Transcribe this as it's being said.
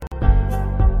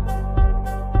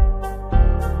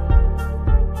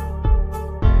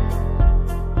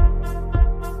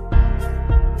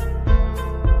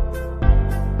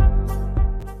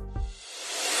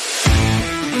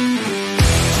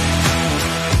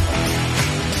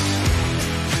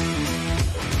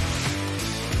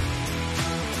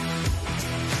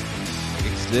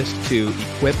exist to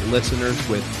equip listeners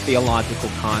with theological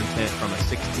content from a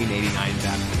 1689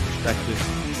 Baptist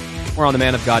perspective. We're on the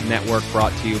Man of God Network,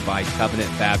 brought to you by Covenant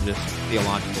Baptist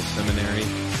Theological Seminary.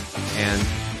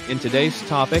 And in today's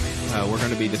topic, we're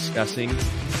going to be discussing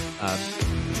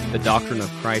the doctrine of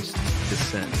Christ's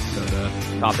descent. So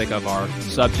the topic of our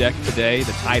subject today,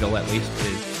 the title at least,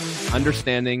 is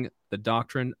Understanding the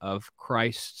Doctrine of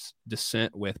Christ's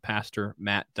Descent with Pastor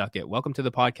Matt Duckett. Welcome to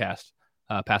the podcast,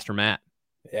 Pastor Matt.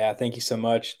 Yeah, thank you so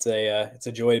much. It's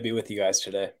a joy to be with you guys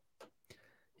today.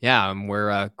 Yeah,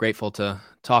 we're grateful to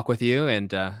talk with you,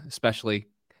 and especially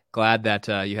glad that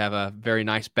you have a very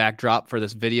nice backdrop for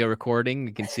this video recording.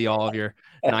 You can see all of your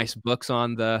nice books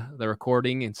on the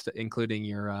recording, including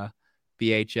your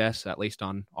VHS, at least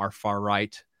on our far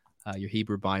right, your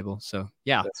Hebrew Bible. So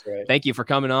yeah, That's right. Thank you for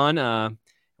coming on.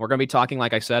 We're going to be talking,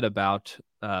 like I said, about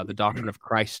the doctrine of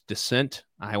Christ's descent.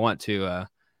 I want to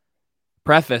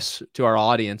preface to our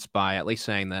audience by at least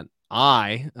saying that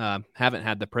I haven't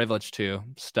had the privilege to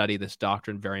study this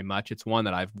doctrine very much. It's one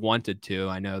that I've wanted to.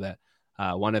 I know that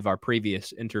one of our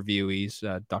previous interviewees,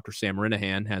 Dr. Sam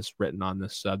Rinahan, has written on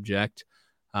this subject.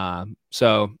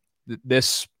 So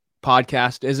this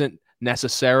podcast isn't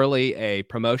necessarily a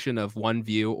promotion of one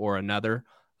view or another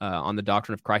on the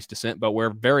doctrine of Christ's descent, but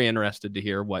we're very interested to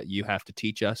hear what you have to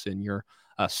teach us in your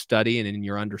study and in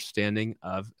your understanding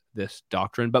of this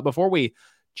doctrine. But before we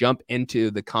jump into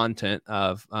the content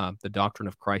of the doctrine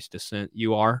of Christ's descent,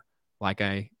 you are, like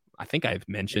I think I've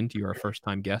mentioned, you're a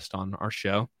first-time guest on our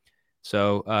show.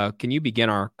 So can you begin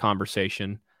our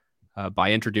conversation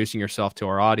by introducing yourself to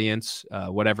our audience,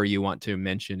 whatever you want to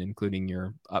mention, including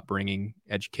your upbringing,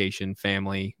 education,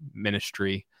 family,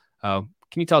 ministry? Can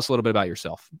you tell us a little bit about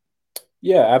yourself?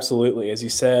 Yeah, absolutely. As you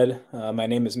said, my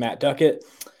name is Matt Duckett,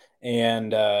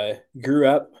 and grew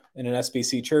up in an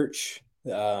SBC church,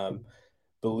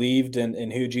 believed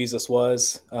in who Jesus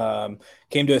was,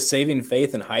 came to a saving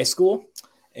faith in high school.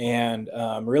 And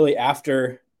really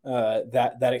after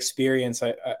that experience,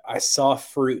 I saw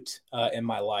fruit in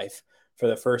my life for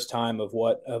the first time of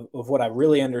what I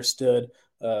really understood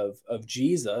of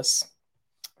Jesus.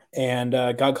 And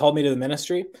God called me to the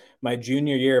ministry my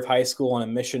junior year of high school on a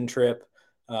mission trip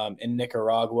in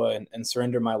Nicaragua, and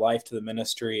surrendered my life to the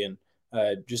ministry, and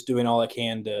just doing all I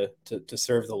can to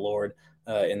serve the Lord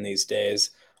in these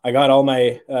days. I got all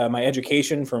my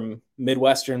education from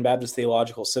Midwestern Baptist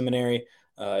Theological Seminary.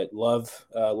 Love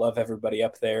everybody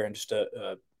up there, and just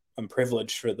I'm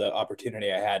privileged for the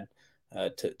opportunity I had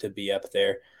to be up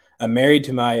there. I'm married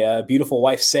to my beautiful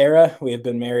wife, Sarah. We have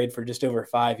been married for just over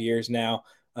 5 years now.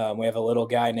 We have a little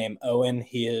guy named Owen.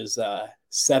 He is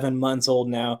 7 months old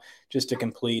now, just a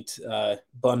complete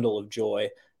bundle of joy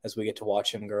as we get to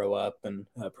watch him grow up, and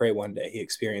pray one day he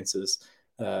experiences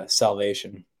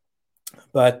salvation.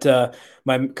 But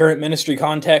my current ministry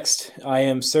context, I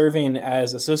am serving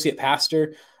as associate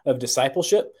pastor of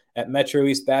discipleship at Metro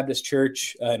East Baptist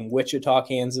Church in Wichita,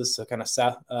 Kansas, so kind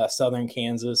of southern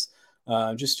Kansas.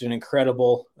 Just an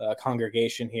incredible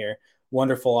congregation here.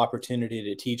 Wonderful opportunity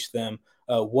to teach them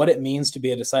what it means to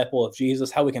be a disciple of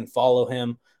Jesus, how we can follow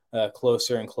him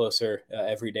closer and closer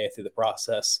every day through the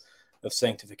process of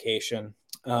sanctification.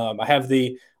 I have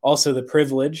also the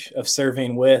privilege of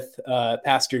serving with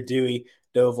Pastor Dewey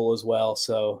Doval as well.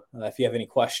 So if you have any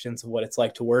questions of what it's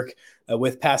like to work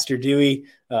with Pastor Dewey,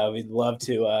 we'd love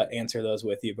to answer those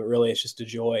with you. But really, it's just a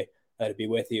joy to be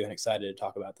with you, and excited to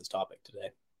talk about this topic today.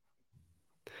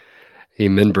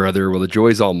 Amen, brother. Well, the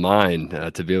joy's all mine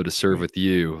to be able to serve with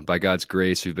you. By God's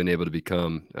grace, we've been able to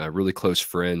become really close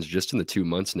friends just in the 2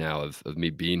 months now of me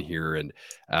being here. And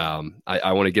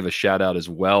I want to give a shout out as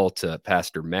well to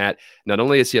Pastor Matt. Not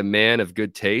only is he a man of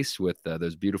good taste with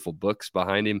those beautiful books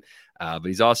behind him, but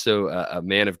he's also a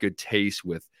man of good taste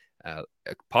with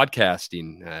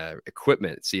podcasting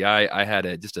equipment. See, I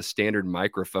had just a standard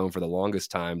microphone for the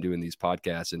longest time doing these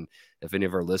podcasts. And if any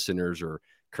of our listeners are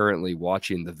currently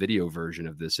watching the video version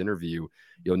of this interview,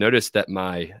 you'll notice that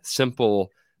my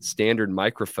simple standard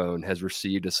microphone has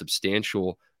received a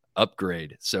substantial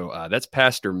upgrade. So that's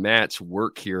Pastor Matt's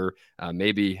work here.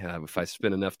 Maybe if I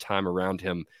spend enough time around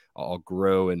him, I'll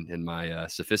grow in my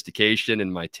sophistication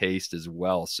and my taste as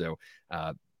well. So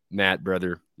Matt,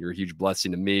 brother, you're a huge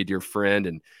blessing to me, dear friend,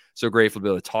 and so grateful to be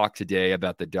able to talk today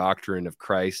about the doctrine of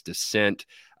Christ's descent.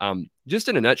 Just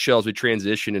in a nutshell, as we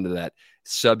transition into that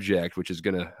subject, which is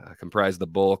going to comprise the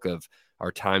bulk of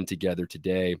our time together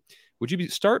today, would you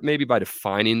start maybe by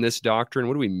defining this doctrine?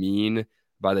 What do we mean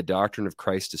by the doctrine of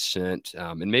Christ's descent?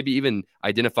 And maybe even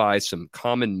identify some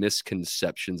common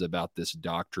misconceptions about this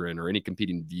doctrine, or any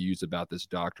competing views about this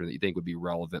doctrine that you think would be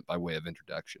relevant by way of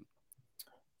introduction.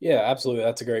 Yeah, absolutely.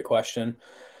 That's a great question.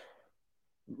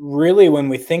 Really, when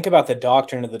we think about the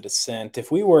doctrine of the descent,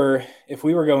 if we were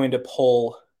going to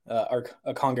poll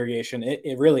a congregation,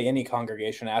 it really any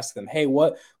congregation, ask them, hey,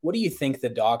 what do you think the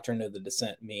doctrine of the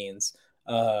descent means?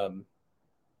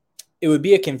 It would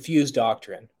be a confused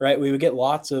doctrine, right? We would get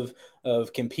lots of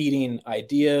competing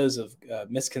ideas, of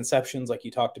misconceptions, like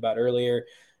you talked about earlier.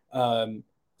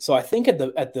 So I think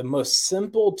at the most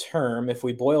simple term, if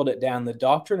we boiled it down, the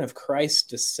doctrine of Christ's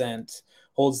descent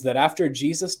holds that after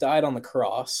Jesus died on the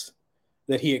cross,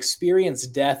 that he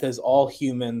experienced death as all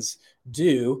humans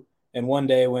do, and one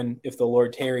day, if the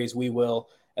Lord tarries, we will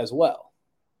as well.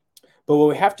 But what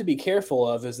we have to be careful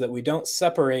of is that we don't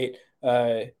separate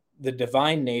the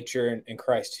divine nature and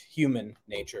Christ's human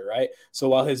nature, right? So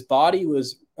while his body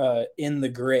was in the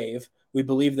grave, we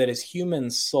believe that his human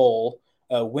soul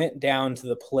went down to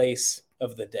the place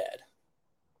of the dead.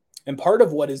 And part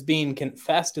of what is being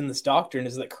confessed in this doctrine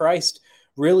is that Christ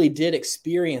really did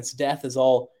experience death as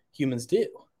all humans do.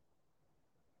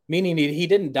 Meaning he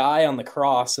didn't die on the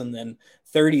cross and then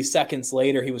 30 seconds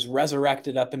later he was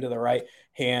resurrected up into the right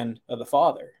hand of the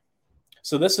Father.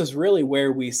 So this is really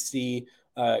where we see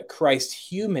Christ's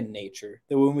human nature,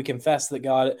 that when we confess that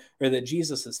God, or that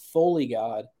Jesus is fully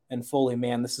God and fully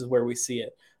man, this is where we see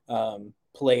it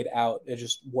played out as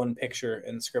just one picture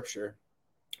in Scripture.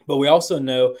 But we also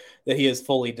know that he is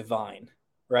fully divine,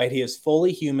 right? He is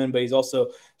fully human, but he's also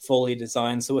fully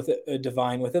divine. So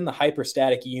divine within the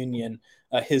hypostatic union,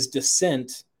 his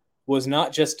descent was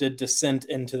not just a descent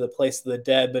into the place of the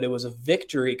dead, but it was a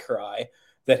victory cry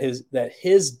that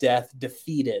his death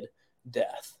defeated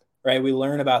death. Right? We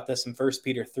learn about this in 1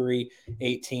 Peter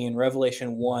 3:18,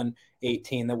 Revelation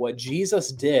 1:18, that what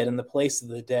Jesus did in the place of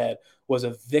the dead was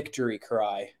a victory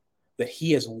cry, that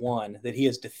he has won, that he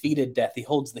has defeated death. He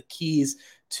holds the keys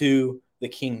to the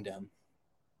kingdom.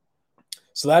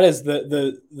 So that is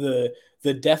the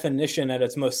definition at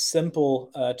its most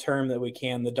simple term that we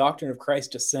can. The doctrine of Christ's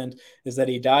descent is that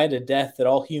he died a death that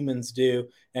all humans do,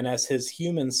 and as his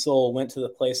human soul went to the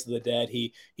place of the dead,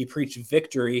 he preached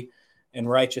victory and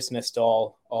righteousness to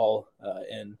all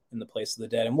in the place of the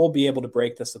dead. And we'll be able to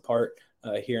break this apart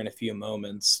here in a few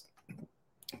moments.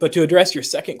 But to address your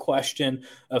second question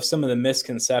of some of the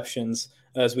misconceptions,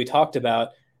 as we talked about,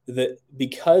 that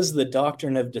because the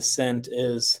doctrine of descent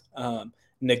is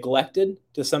neglected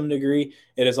to some degree,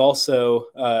 it is also,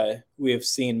 we have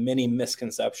seen many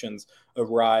misconceptions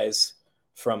arise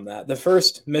from that. The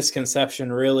first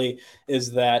misconception really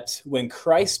is that when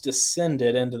Christ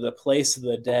descended into the place of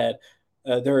the dead,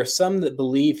 there are some that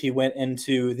believe he went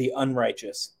into the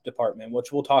unrighteous department,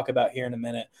 which we'll talk about here in a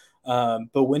minute.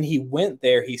 But when he went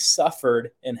there, he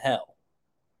suffered in hell.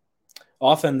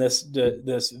 Often this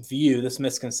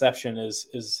misconception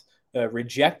is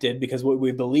rejected, because what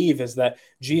we believe is that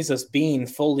Jesus, being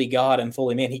fully God and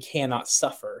fully man, he cannot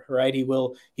suffer, right? He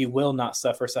will not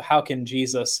suffer. So how can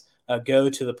Jesus go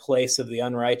to the place of the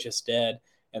unrighteous dead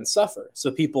and suffer? So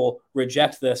people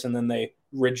reject this, and then they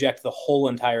reject the whole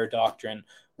entire doctrine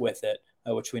with it,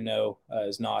 which we know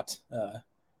is not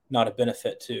a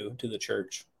benefit to the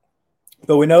church.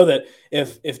 But we know that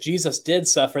if Jesus did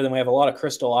suffer, then we have a lot of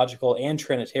Christological and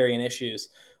Trinitarian issues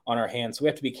on our hands. So we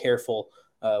have to be careful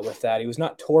with that. He was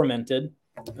not tormented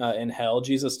in hell.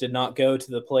 Jesus did not go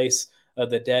to the place of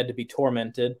the dead to be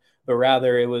tormented, but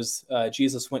rather it was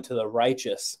Jesus went to the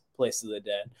righteous place of the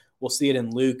dead. We'll see it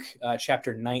in Luke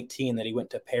chapter 19 that he went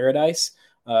to paradise,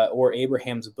 or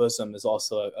Abraham's bosom is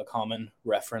also a common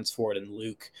reference for it in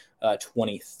Luke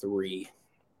 23.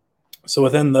 So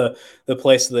within the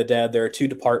place of the dead, there are two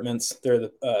departments. There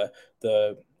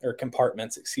are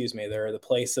compartments, excuse me. There are the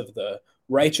place of the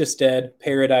righteous dead,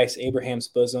 paradise, Abraham's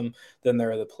bosom. Then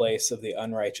there are the place of the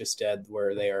unrighteous dead,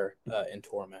 where they are in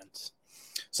torment.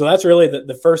 So that's really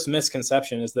the first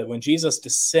misconception, is that when Jesus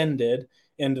descended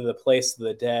into the place of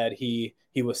the dead, he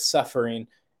was suffering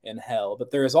in hell.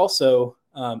 But there is also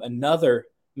another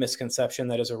misconception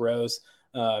that has arose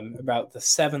about the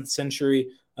 7th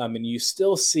century, and you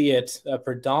still see it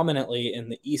predominantly in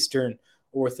the Eastern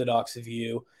Orthodox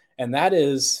view, and that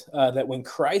is that when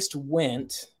Christ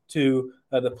went to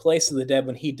the place of the dead,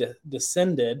 when he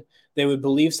descended, they would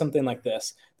believe something like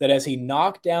this, that as he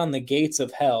knocked down the gates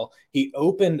of hell, he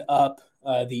opened up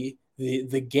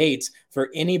the gates for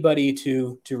anybody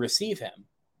to receive him.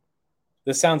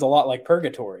 This sounds a lot like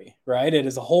purgatory, right? It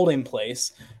is a holding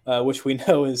place, which we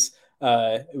know is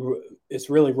it's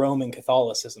really Roman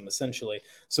Catholicism, essentially.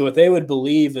 So what they would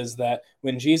believe is that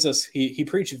when Jesus, he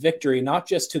preached victory, not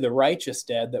just to the righteous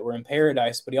dead that were in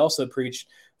paradise, but he also preached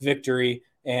victory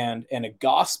and a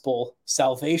gospel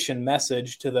salvation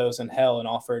message to those in hell, and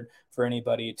offered for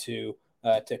anybody to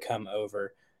to come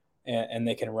over, and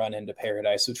they can run into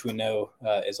paradise, which we know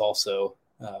is also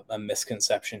a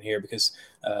misconception here, because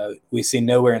we see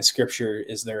nowhere in Scripture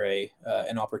is there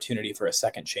an opportunity for a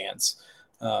second chance.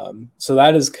 So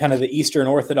that is kind of the Eastern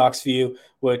Orthodox view,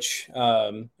 which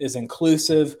is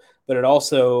inclusive, but it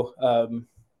also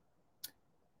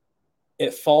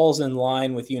it falls in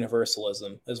line with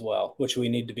universalism as well, which we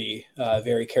need to be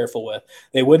very careful with.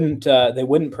 They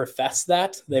wouldn't profess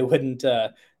that. They wouldn't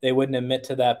admit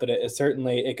to that, but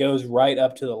it goes right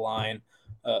up to the line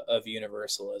of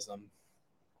universalism.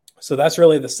 So that's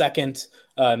really the second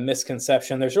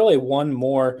misconception. There's really one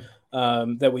more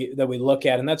that we look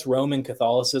at, and that's Roman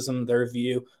Catholicism, their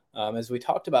view. As we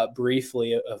talked about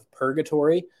briefly of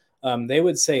purgatory, they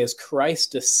would say as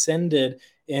Christ descended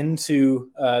into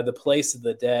the place of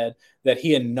the dead, that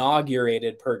he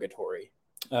inaugurated purgatory,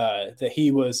 that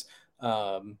he was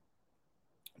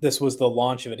this was the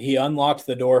launch of it. He unlocked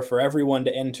the door for everyone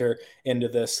to enter into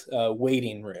this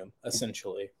waiting room,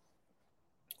 essentially,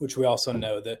 which we also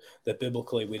know that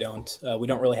biblically we don't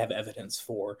really have evidence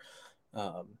for.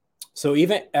 So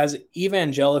even as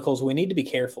evangelicals, we need to be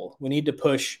careful. We need to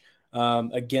push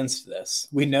against this.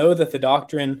 We know that the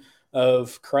doctrine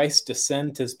of Christ's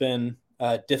descent has been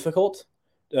difficult,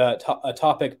 a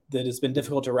topic that has been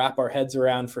difficult to wrap our heads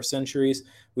around for centuries.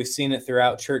 We've seen it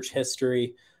throughout church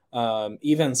history.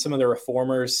 Even some of the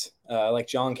reformers, like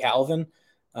John Calvin,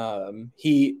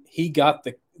 he got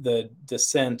the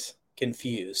descent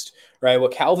confused, right?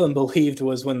 What Calvin believed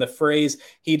was when the phrase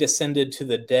 "he descended to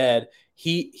the dead,"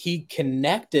 he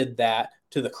connected that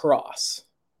to the cross.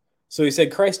 So he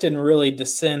said Christ didn't really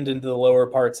descend into the lower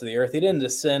parts of the earth. He didn't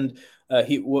descend.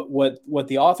 What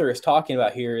the author is talking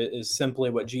about here is simply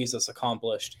what Jesus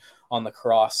accomplished on the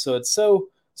cross. So it's so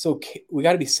we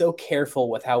got to be so careful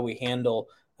with how we handle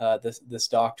this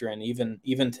doctrine.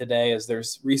 Even today, as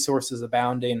there's resources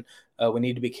abounding, we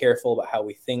need to be careful about how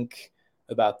we think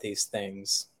about these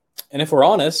things. And if we're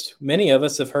honest, many of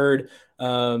us have heard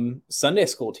Sunday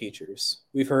school teachers,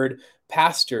 we've heard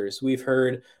pastors, we've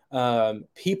heard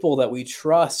people that we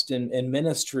trust in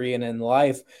ministry and in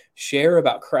life share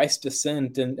about Christ's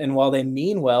descent. And while they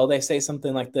mean well, they say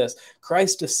something like this: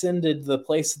 Christ descended to the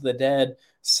place of the dead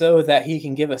so that he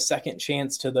can give a second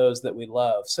chance to those that we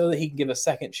love, so that he can give a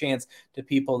second chance to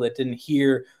people that didn't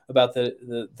hear about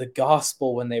the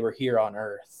gospel when they were here on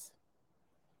earth.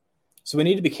 So we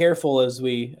need to be careful as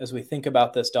we think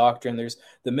about this doctrine. There's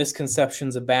the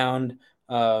misconceptions abound.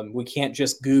 We can't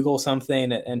just Google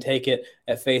something and take it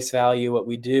at face value. What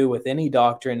we do with any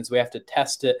doctrine is we have to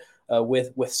test it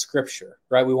with Scripture,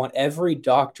 right? We want every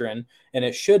doctrine, and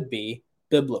it should be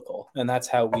biblical, and that's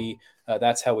how we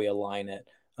align it.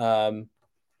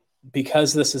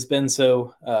 Because this has been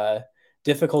so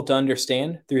difficult to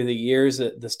understand through the years,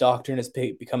 this doctrine has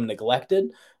become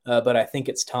neglected. But I think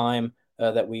it's time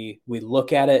that we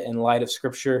look at it in light of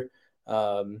Scripture,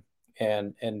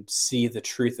 and see the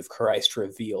truth of Christ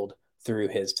revealed through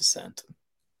his descent.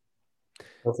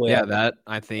 Hopefully,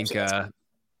 I think.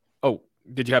 Oh,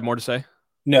 did you have more to say?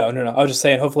 No. I was just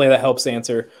saying, hopefully that helps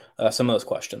answer some of those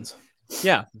questions.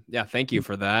 Yeah. Thank you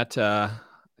for that.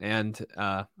 And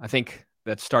I think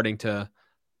that's starting to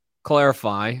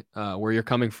clarify where you're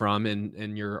coming from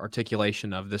in your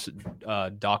articulation of this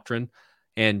doctrine.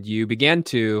 And you began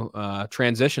to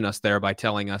transition us there by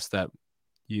telling us that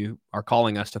you are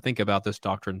calling us to think about this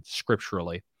doctrine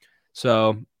scripturally.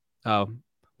 So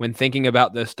when thinking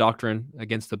about this doctrine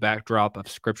against the backdrop of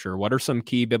Scripture, what are some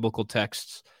key biblical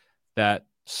texts that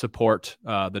support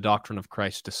the doctrine of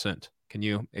Christ's descent? Can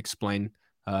you explain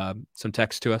some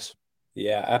text to us?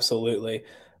 Yeah, absolutely.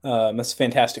 That's a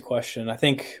fantastic question. I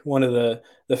think one of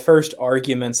the first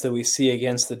arguments that we see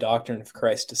against the doctrine of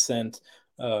Christ's descent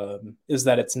is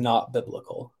that it's not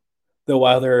biblical. Though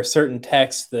while there are certain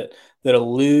texts that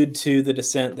allude to the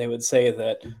descent, they would say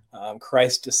that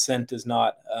Christ's descent is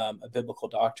not a biblical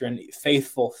doctrine.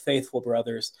 Faithful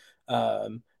brothers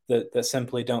that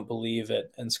simply don't believe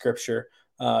it in Scripture.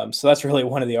 So that's really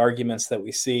one of the arguments that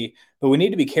we see. But we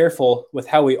need to be careful with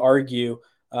how we argue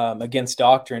against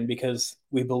doctrine, because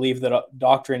we believe that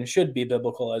doctrine should be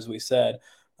biblical, as we said.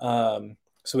 So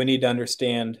we need to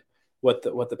understand what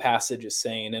the passage is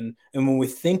saying. And when we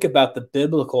think about the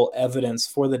biblical evidence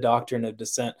for the doctrine of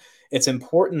descent, it's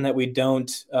important that we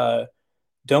don't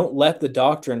let the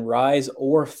doctrine rise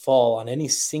or fall on any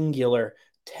singular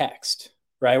text,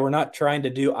 right? We're not trying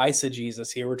to do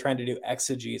eisegesis here. We're trying to do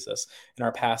exegesis in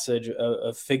our passage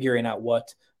of figuring out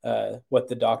what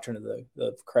the doctrine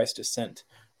of Christ's descent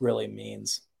really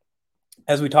means.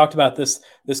 As we talked about, this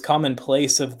common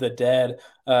place of the dead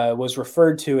was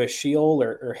referred to as Sheol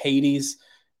or Hades.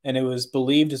 And it was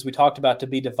believed, as we talked about, to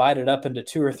be divided up into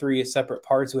 2 or 3 separate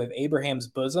parts. We have Abraham's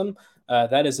bosom.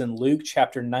 That is in Luke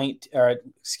chapter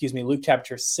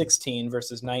 16,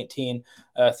 verses 19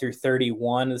 through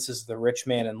 31. This is the rich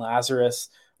man and Lazarus.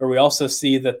 Or we also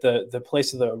see that the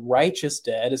place of the righteous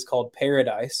dead is called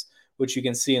paradise, which you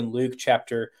can see in Luke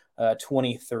chapter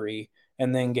 23.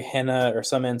 And then Gehenna, or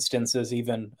some instances,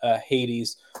 even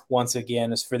Hades, once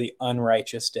again, is for the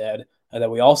unrighteous dead that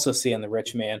we also see in the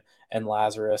rich man and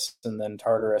Lazarus, and then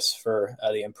Tartarus for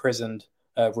the imprisoned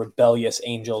rebellious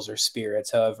angels or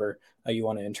spirits, however you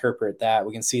want to interpret that.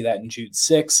 We can see that in Jude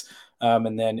 6,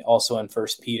 and then also in 1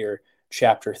 Peter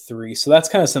chapter 3. So that's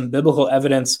kind of some biblical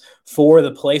evidence for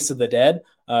the place of the dead.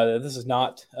 This is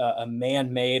not a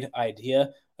man-made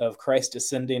idea of Christ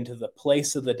descending to the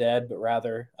place of the dead, but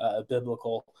rather a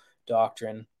biblical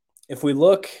doctrine. If we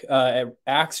look at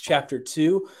Acts chapter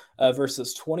 2,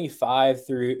 verses 25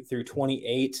 through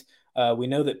 28, we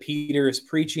know that Peter is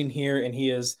preaching here, and he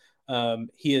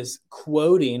is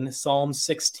quoting Psalm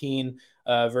 16,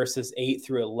 verses 8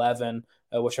 through 11,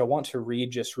 which I want to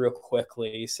read just real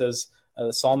quickly. He says,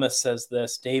 the psalmist says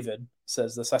this, David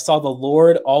says this, "I saw the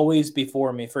Lord always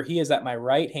before me, for he is at my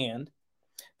right hand,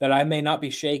 that I may not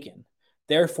be shaken.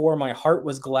 Therefore my heart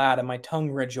was glad, and my tongue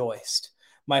rejoiced.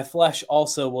 My flesh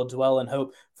also will dwell in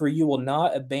hope, for you will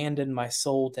not abandon my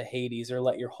soul to Hades, or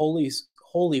let your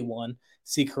Holy One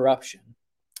see corruption.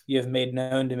 You have made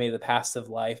known to me the paths of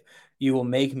life. You will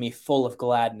make me full of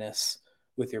gladness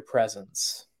with your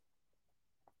presence."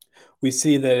 We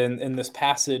see that in this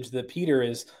passage that Peter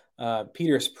is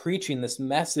preaching this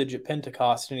message at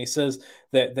Pentecost, and he says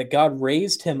that God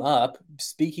raised him up,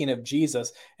 speaking of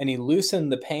Jesus, and he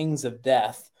loosened the pangs of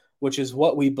death, which is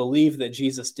what we believe that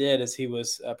Jesus did as he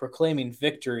was proclaiming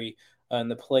victory in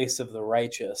the place of the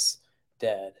righteous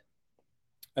dead.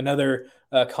 Another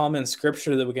common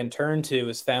scripture that we can turn to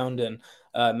is found in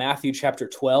Matthew chapter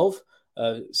 12,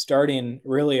 starting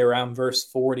really around verse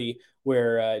 40,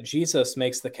 where Jesus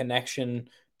makes the connection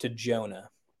to Jonah.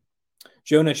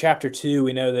 Jonah chapter 2,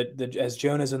 we know that as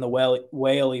Jonah's in the whale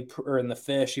or in the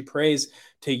fish, he prays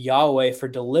to Yahweh for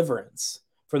deliverance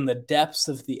from the depths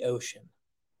of the ocean.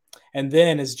 And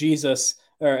then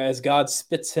as God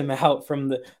spits him out from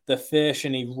the fish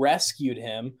and he rescued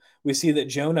him, we see that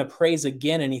Jonah prays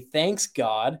again, and he thanks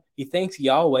God. He thanks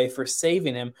Yahweh for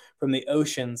saving him from the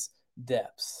ocean's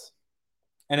depths.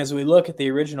 And as we look at the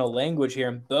original language here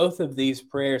in both of these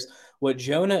prayers, what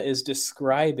Jonah is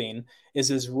describing is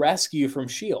his rescue from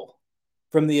Sheol,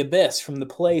 from the abyss, from the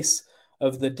place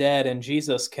of the dead. And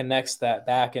Jesus connects that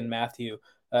back in Matthew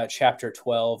chapter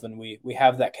 12, and we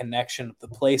have that connection of the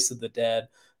place of the dead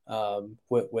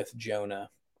with Jonah.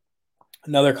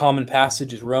 Another common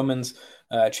passage is Romans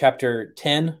chapter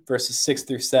 10, verses 6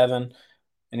 through 7.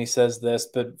 And he says this,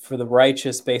 "But for the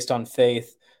righteous based on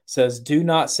faith, says, do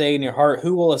not say in your heart,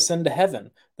 who will ascend to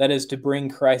heaven? That is to bring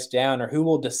Christ down, or who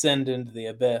will descend into the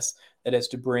abyss? That is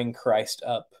to bring Christ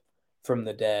up from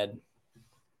the dead."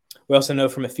 We also know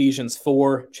from Ephesians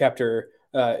 4,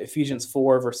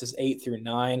 verses 8 through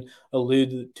 9,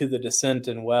 allude to the descent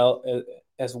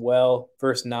as well.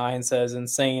 Verse 9 says, "In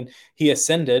saying he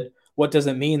ascended, what does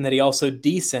it mean that he also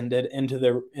descended into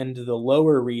the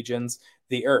lower regions,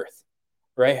 the earth?"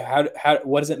 Right?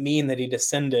 What does it mean that he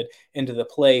descended into the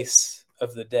place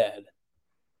of the dead?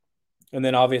 And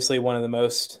then obviously one of the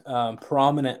most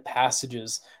prominent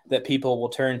passages that people will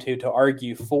turn to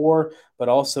argue for, but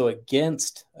also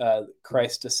against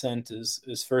Christ's descent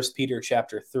is 1 Peter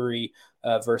chapter 3,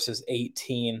 verses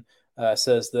 18,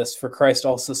 says this, "For Christ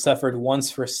also suffered once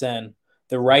for sin,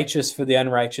 the righteous for the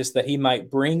unrighteous, that he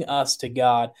might bring us to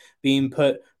God, being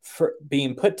put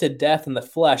to death in the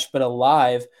flesh, but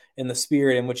alive in the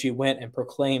spirit, in which he went and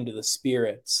proclaimed to the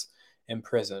spirits in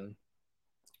prison."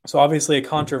 So obviously a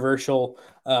controversial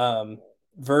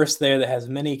verse there that has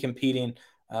many competing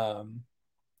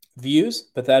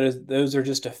views, but those are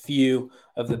just a few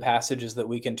of the passages that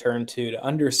we can turn to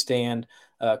understand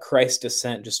Christ's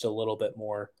descent just a little bit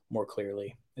more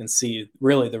clearly and see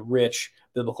really the rich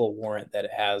biblical warrant that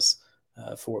it has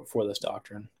for this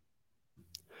doctrine.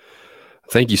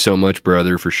 Thank you so much,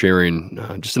 brother, for sharing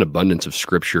just an abundance of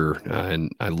scripture.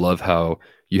 And I love how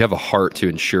you have a heart to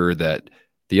ensure that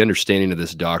the understanding of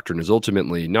this doctrine is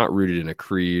ultimately not rooted in a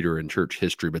creed or in church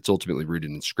history, but it's ultimately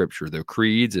rooted in scripture. Though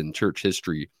creeds and church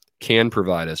history can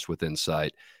provide us with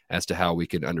insight as to how we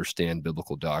can understand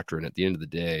biblical doctrine, at the end of the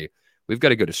day, we've got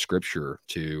to go to scripture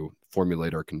to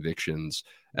formulate our convictions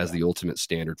as the ultimate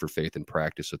standard for faith and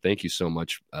practice. So thank you so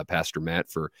much, Pastor Matt,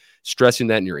 for stressing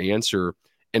that in your answer.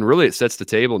 And really, it sets the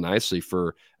table nicely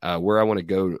for where I want to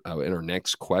go in our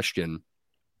next question.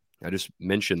 I just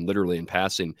mentioned literally in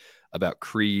passing about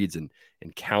creeds and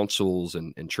councils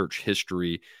and church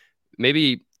history.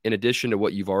 Maybe in addition to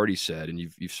what you've already said, and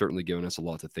you've certainly given us a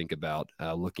lot to think about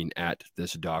looking at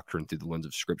this doctrine through the lens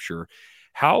of Scripture,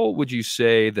 how would you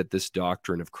say that this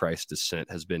doctrine of Christ's descent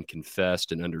has been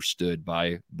confessed and understood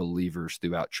by believers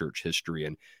throughout church history?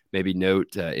 And maybe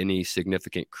note any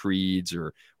significant creeds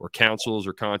or councils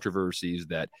or controversies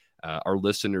that our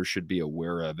listeners should be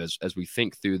aware of as we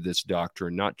think through this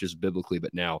doctrine, not just biblically,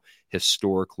 but now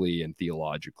historically and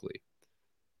theologically.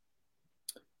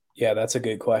 Yeah, that's a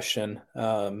good question.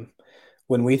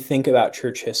 When we think about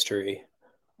church history,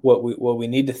 what we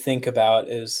need to think about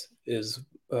is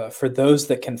for those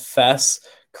that confess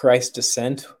Christ's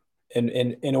descent,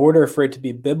 in order for it to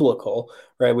be biblical,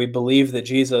 right? We believe that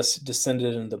Jesus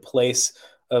descended into the place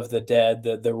of the dead,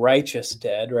 the righteous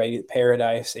dead, right?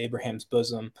 Paradise, Abraham's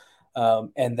bosom,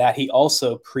 and that he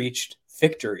also preached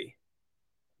victory.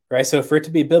 Right, so for it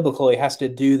to be biblical, he has to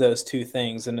do those two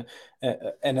things, and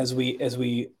as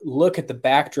we look at the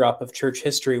backdrop of church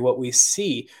history, what we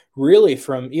see really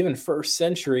from even first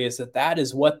century is that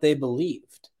is what they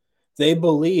believed. They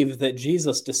believed that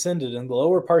Jesus descended in the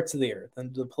lower parts of the earth,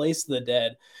 into the place of the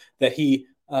dead, that he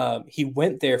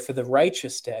went there for the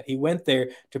righteous dead. He went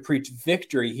there to preach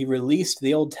victory. He released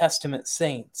the Old Testament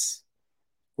saints.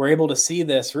 We're able to see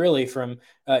this really from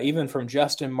even from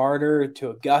Justin Martyr to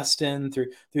Augustine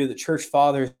through the church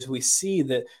fathers. We see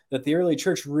that the early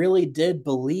church really did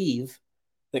believe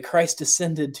that Christ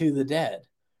descended to the dead.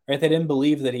 Right? They didn't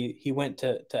believe that he went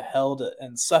to hell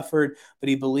and suffered, but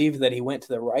he believed that he went to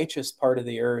the righteous part of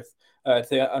the earth, to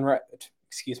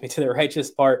the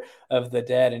righteous part of the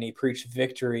dead, and he preached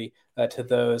victory to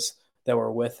those that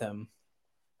were with him.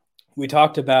 We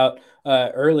talked about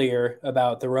earlier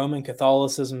about the Roman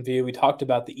Catholicism view. We talked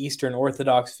about the Eastern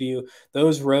Orthodox view.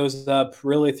 Those rose up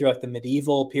really throughout the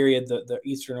medieval period. The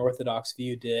Eastern Orthodox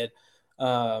view did.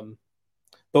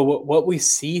 But what we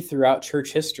see throughout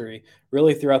church history,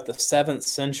 really throughout the 7th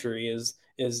century,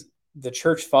 is the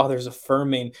church fathers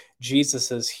affirming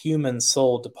Jesus's human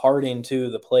soul departing to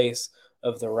the place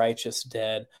of the righteous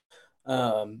dead.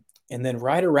 And then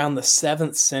right around the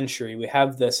 7th century, we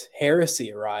have this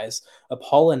heresy arise,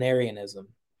 Apollinarianism.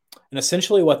 And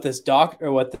essentially what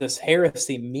this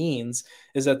heresy means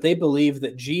is that they believe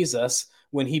that Jesus,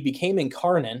 when he became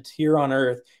incarnate here on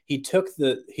earth, he took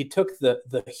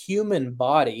the human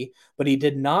body, but he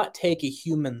did not take a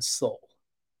human soul.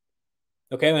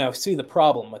 Okay, now see the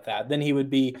problem with that. Then he would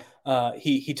be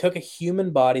he took a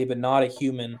human body, but not a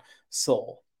human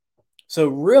soul. So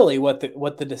really what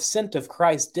the descent of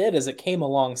Christ did is it came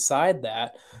alongside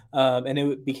that, and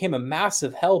it became a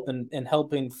massive help in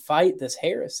helping fight this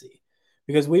heresy,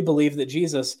 because we believe that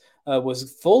Jesus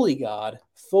was fully God,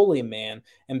 fully man,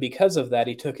 and because of that,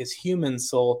 he took his human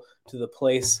soul to the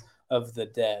place of the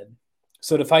dead.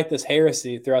 So to fight this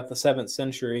heresy throughout the 7th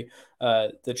century,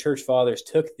 the church fathers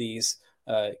took these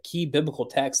key biblical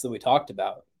texts that we talked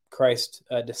about. Christ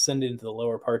descended into the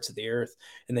lower parts of the earth,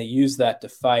 and they used that to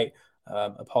fight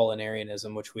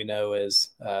Apollinarianism, which we know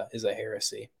is a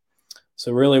heresy.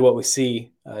 So really what we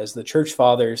see is the church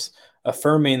fathers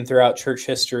affirming throughout church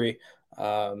history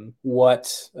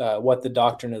what the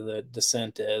doctrine of the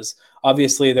descent is.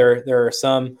 Obviously, there are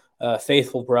some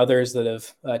faithful brothers that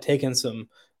have taken some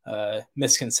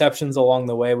misconceptions along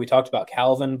the way. We talked about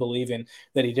Calvin believing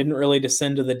that he didn't really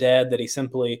descend to the dead, that he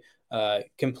simply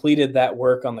completed that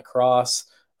work on the cross.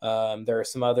 There are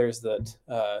some others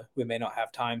that we may not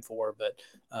have time for,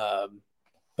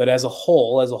 but as a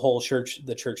whole,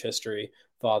 the church history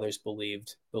fathers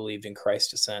believed in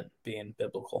Christ's descent being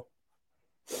biblical.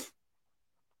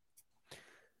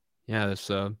 Yeah, this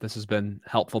has been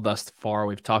helpful thus far.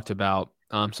 We've talked about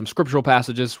some scriptural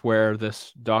passages where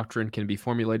this doctrine can be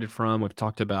formulated from. We've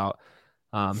talked about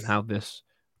how this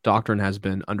doctrine has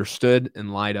been understood in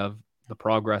light of the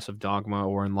progress of dogma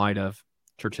or in light of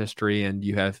church history, and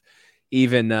you have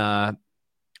even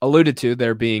alluded to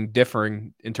there being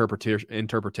differing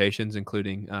interpretations,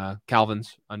 including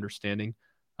Calvin's understanding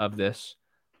of this.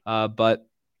 But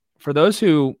for those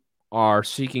who are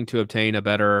seeking to obtain a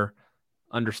better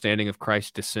understanding of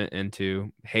Christ's descent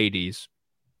into Hades,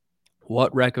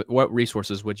 what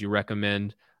resources would you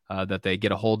recommend that they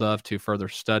get a hold of to further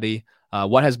study?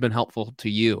 What has been helpful to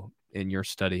you in your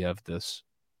study of this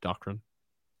doctrine?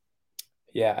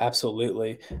 Yeah,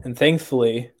 absolutely. And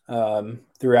thankfully,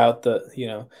 throughout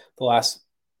the last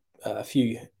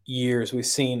few years, we've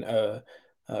seen a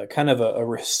kind of a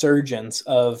resurgence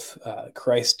of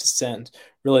Christ's descent.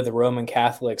 Really, the Roman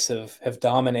Catholics have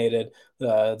dominated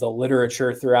the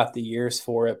literature throughout the years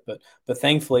for it, but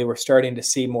thankfully, we're starting to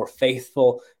see more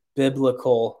faithful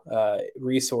biblical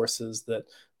resources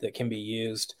that can be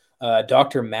used.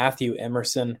 Dr. Matthew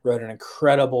Emerson wrote an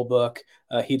incredible book.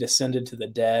 He Descended to the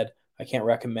Dead. I can't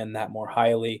recommend that more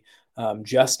highly.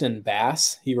 Justin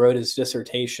Bass, he wrote his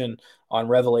dissertation on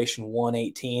Revelation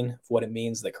 1:18, what it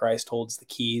means that Christ holds the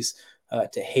keys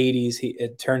to Hades.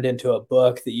 It turned into a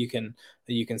book that you can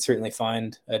certainly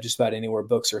find just about anywhere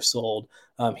books are sold.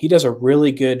 He does a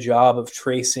really good job of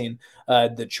tracing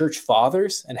the church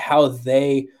fathers and how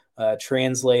they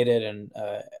translated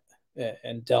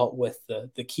and dealt with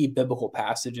the key biblical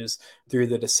passages through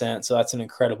the descent. So that's an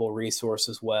incredible resource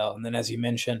as well. And then, as you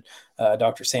mentioned,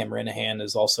 Dr. Sam Renihan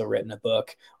has also written a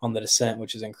book on the descent,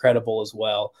 which is incredible as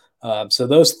well. So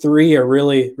those three are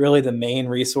really the main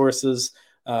resources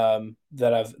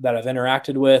that I've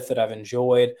interacted with, that I've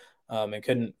enjoyed, and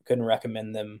couldn't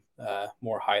recommend them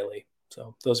more highly.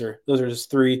 So those are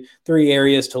just three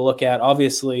areas to look at.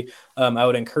 Obviously, I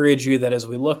would encourage you that as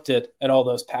we looked at all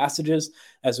those passages,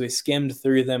 as we skimmed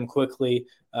through them quickly,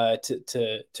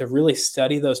 to really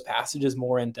study those passages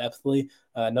more in depthly.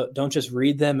 Don't just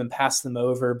read them and pass them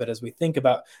over, but as we think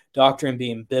about doctrine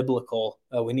being biblical,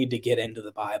 we need to get into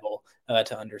the Bible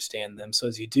to understand them. So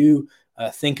as you do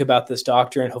think about this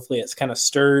doctrine, hopefully it's kind of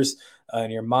stirs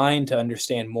in your mind to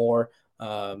understand more,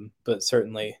 but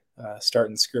certainly start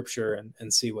in Scripture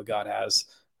and see what God has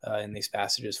in these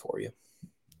passages for you.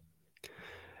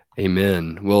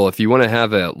 Amen. Well, if you want to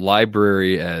have a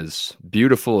library as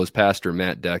beautiful as Pastor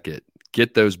Matt Duckett,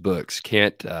 get those books.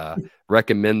 Can't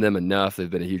recommend them enough. They've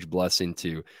been a huge blessing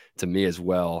to me as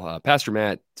well. Pastor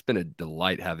Matt, it's been a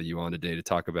delight having you on today to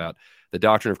talk about the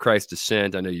doctrine of Christ's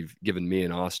descent. I know you've given me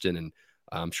and Austin, and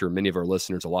I'm sure many of our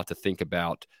listeners, a lot to think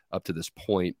about up to this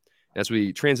point. As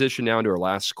we transition now into our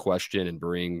last question and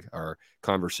bring our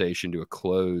conversation to a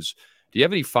close, do you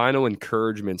have any final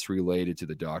encouragements related to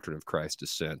the doctrine of Christ's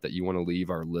descent that you want to leave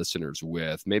our listeners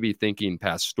with? Maybe thinking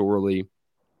pastorally.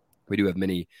 We do have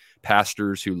many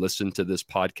pastors who listen to this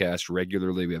podcast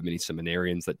regularly. We have many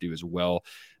seminarians that do as well.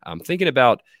 Thinking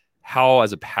about how,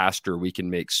 as a pastor, we can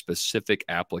make specific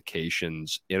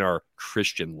applications in our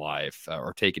Christian life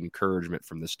or take encouragement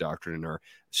from this doctrine in our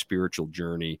spiritual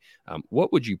journey.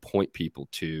 What would you point people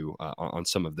to on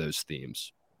some of those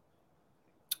themes?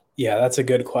 Yeah, that's a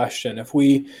good question. If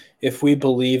we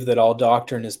believe that all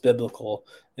doctrine is biblical,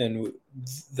 then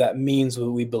that means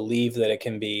we believe that it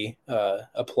can be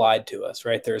applied to us,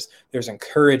 right? There's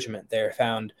encouragement there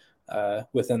found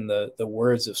within the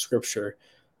words of Scripture.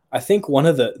 I think one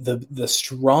of the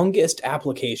strongest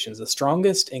applications, the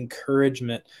strongest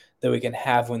encouragement that we can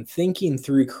have when thinking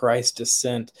through Christ's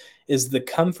descent is the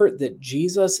comfort that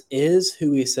Jesus is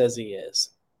who he says he is.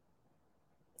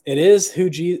 It is who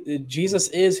Jesus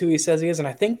is, who he says he is. And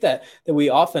I think that we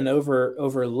often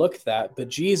overlook that. But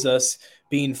Jesus,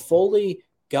 being fully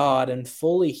God and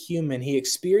fully human, he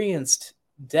experienced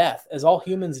death as all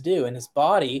humans do. And his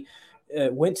body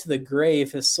went to the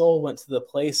grave. His soul went to the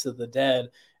place of the dead.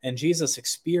 And Jesus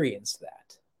experienced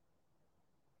that.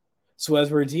 So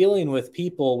as we're dealing with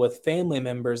people, with family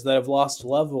members that have lost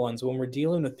loved ones, when we're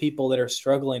dealing with people that are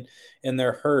struggling in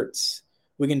their hurts,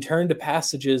 we can turn to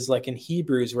passages like in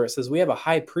Hebrews where it says we have a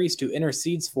high priest who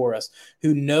intercedes for us,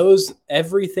 who knows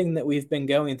everything that we've been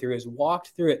going through, has walked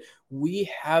through it. We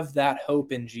have that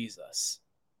hope in Jesus,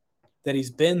 that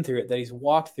he's been through it, that he's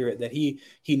walked through it, that he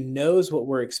knows what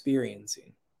we're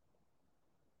experiencing.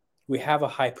 We have a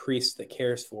high priest that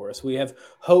cares for us. We have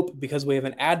hope because we have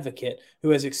an advocate who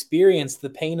has experienced the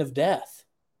pain of death,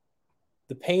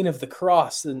 the pain of the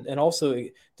cross, and also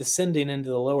descending into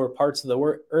the lower parts of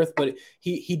the earth. But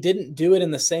he didn't do it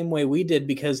in the same way we did,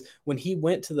 because when he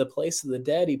went to the place of the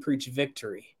dead, he preached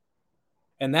victory.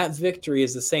 And that victory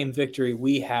is the same victory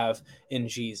we have in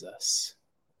Jesus.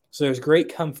 So there's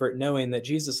great comfort knowing that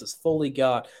Jesus is fully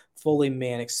God, fully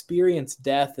man, experienced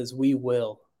death as we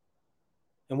will.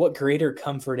 And what greater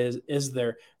comfort is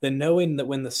there than knowing that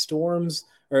when the storms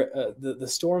or the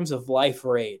storms of life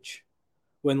rage,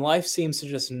 when life seems to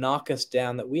just knock us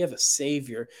down, that we have a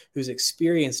Savior who's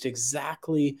experienced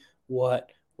exactly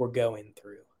what we're going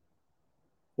through.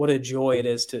 What a joy it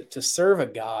is to serve a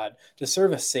God, to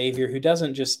serve a Savior who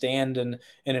doesn't just stand in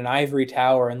an ivory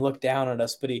tower and look down at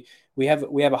us, but we have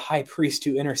a high priest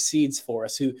who intercedes for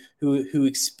us, who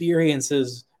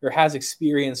experiences or has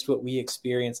experienced what we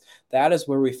experience. That is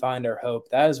where we find our hope.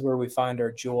 That is where we find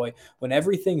our joy. When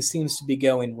everything seems to be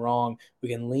going wrong, we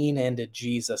can lean into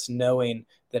Jesus, knowing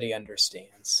that he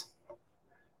understands.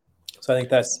 So I think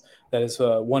that is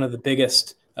one of the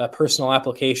biggest personal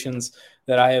applications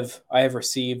that I have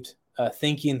received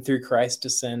thinking through Christ's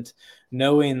descent,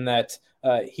 knowing that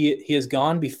he has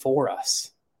gone before us.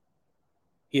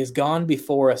 He has gone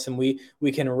before us, and we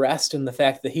can rest in the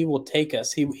fact that he will take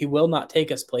us. He will not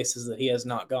take us places that he has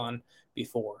not gone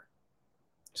before.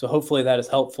 So hopefully that is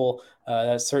helpful.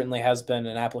 That certainly has been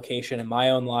an application in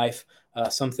my own life,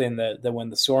 something that when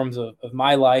the storms of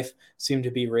my life seem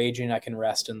to be raging, I can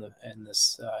rest in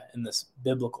this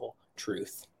biblical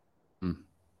truth.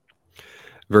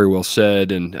 Very well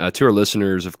said. And to our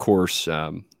listeners, of course,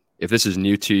 if this is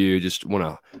new to you, just want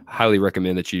to highly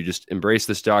recommend that you just embrace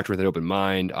this doctrine with an open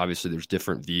mind. Obviously, there's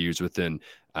different views within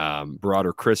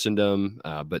broader Christendom,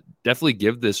 but definitely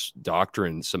give this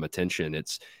doctrine some attention.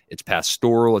 It's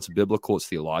pastoral, it's biblical, it's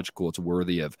theological, it's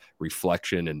worthy of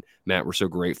reflection. And Matt, we're so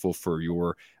grateful for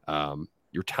your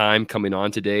time coming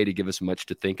on today to give us much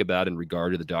to think about in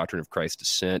regard to the doctrine of Christ's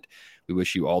descent. We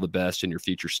wish you all the best in your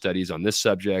future studies on this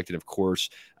subject. And of course,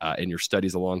 in your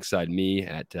studies alongside me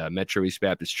at Metro East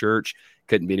Baptist Church.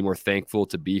 Couldn't be any more thankful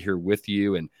to be here with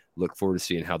you, and look forward to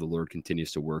seeing how the Lord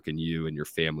continues to work in you and your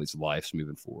family's lives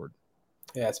moving forward.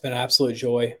 Yeah, it's been an absolute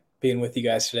joy being with you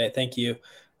guys today. Thank you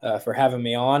for having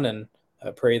me on, and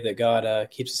I pray that God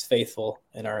keeps us faithful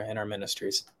in our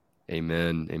ministries.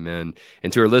 Amen. Amen.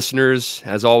 And to our listeners,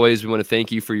 as always, we want to thank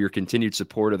you for your continued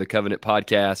support of the Covenant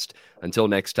Podcast. Until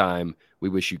next time, we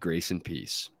wish you grace and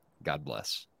peace. God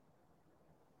bless.